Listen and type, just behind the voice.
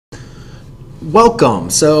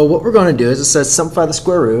Welcome. So what we're going to do is it says simplify the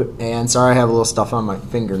square root, and sorry I have a little stuff on my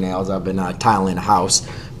fingernails. I've been tiling a house.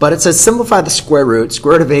 But it says simplify the square root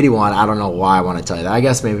of 81. I don't know why I want to tell you that. I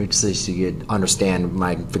guess maybe just so you could understand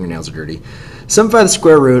my fingernails are dirty. Simplify the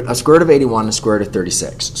square root of 81 and square root of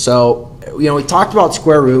 36. So, we talked about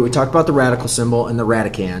square root, we talked about the radical symbol and the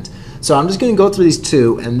radicand. So I'm just going to go through these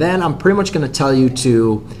two, and then I'm pretty much going to tell you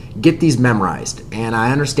to get these memorized. And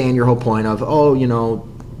I understand your whole point of,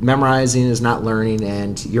 memorizing is not learning,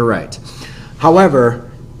 and you're right. However,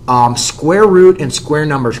 square root and square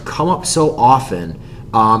numbers come up so often.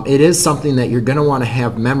 It is something that you're going to want to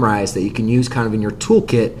have memorized that you can use kind of in your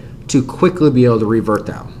toolkit to quickly be able to revert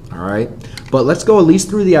them. All right, but let's go at least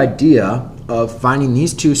through the idea of finding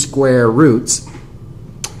these two square roots,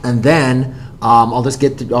 and then I'll just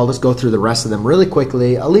go through the rest of them really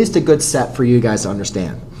quickly. At least a good set for you guys to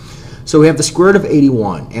understand. So we have the square root of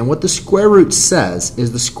 81, and what the square root says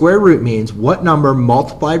is the square root means what number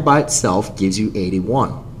multiplied by itself gives you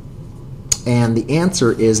 81. And the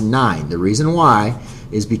answer is 9. The reason why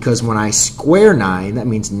is because when I square 9, that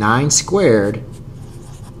means 9 squared,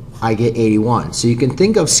 I get 81. So you can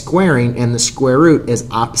think of squaring and the square root as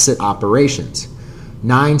opposite operations.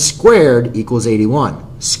 9 squared equals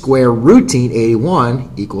 81. Square rooting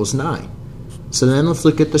 81 equals 9. So then let's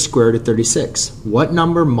look at the square root of 36. What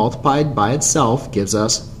number multiplied by itself gives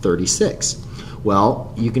us 36?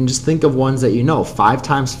 Well, you can just think of ones that you know. 5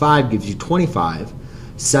 times 5 gives you 25.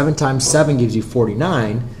 7 times 7 gives you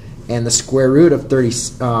 49. And the square root of 30,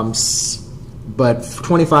 but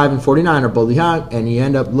 25 and 49 are both behind, and you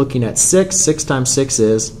end up looking at 6. 6 times 6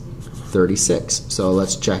 is 36. So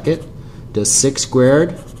let's check it. Does 6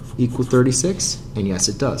 squared equal 36? And yes,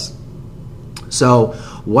 it does. So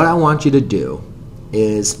what I want you to do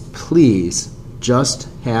is please just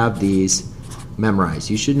have these memorized.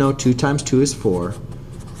 You should know 2 times 2 is 4,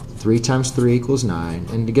 3 times 3 equals 9,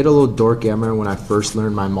 and to get a little dorky, I remember when I first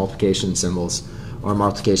learned my multiplication symbols or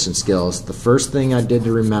multiplication skills, the first thing I did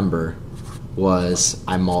to remember was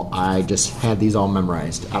I just had these all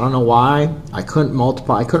memorized. I don't know why. I couldn't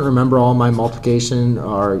remember all my multiplication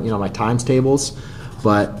or my times tables,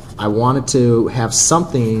 but I wanted to have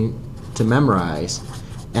something to memorize,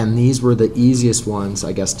 and these were the easiest ones,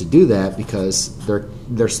 I guess, to do that because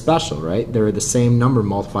they're special, right? They're the same number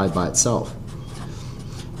multiplied by itself.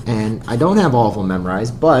 And I don't have all of them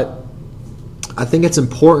memorized, but I think it's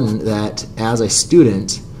important that as a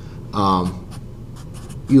student,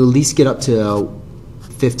 you at least get up to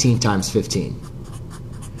 15 times 15.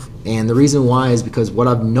 And the reason why is because what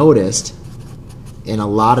I've noticed in a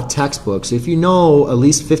lot of textbooks, if you know at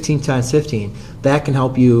least 15 times 15, that can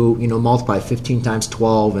help you, multiply 15 times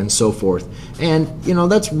 12 and so forth. And,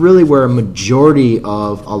 that's really where a majority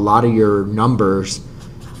of a lot of your numbers,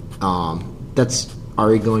 that's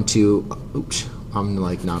already going to, oops, I'm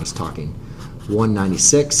like not as talking,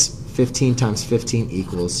 196, 15 times 15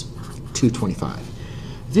 equals 225.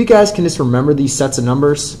 If you guys can just remember these sets of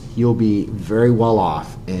numbers, you'll be very well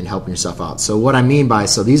off in helping yourself out. So what I mean by,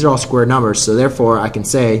 so these are all square numbers, so therefore I can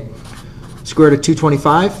say square root of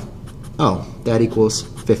 225, oh, that equals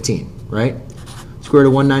 15, right? Square root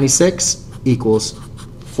of 196 equals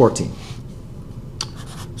 14.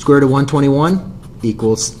 Square root of 121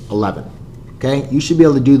 equals 11. Okay, you should be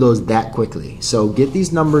able to do those that quickly. So get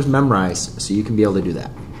these numbers memorized so you can be able to do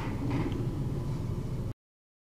that.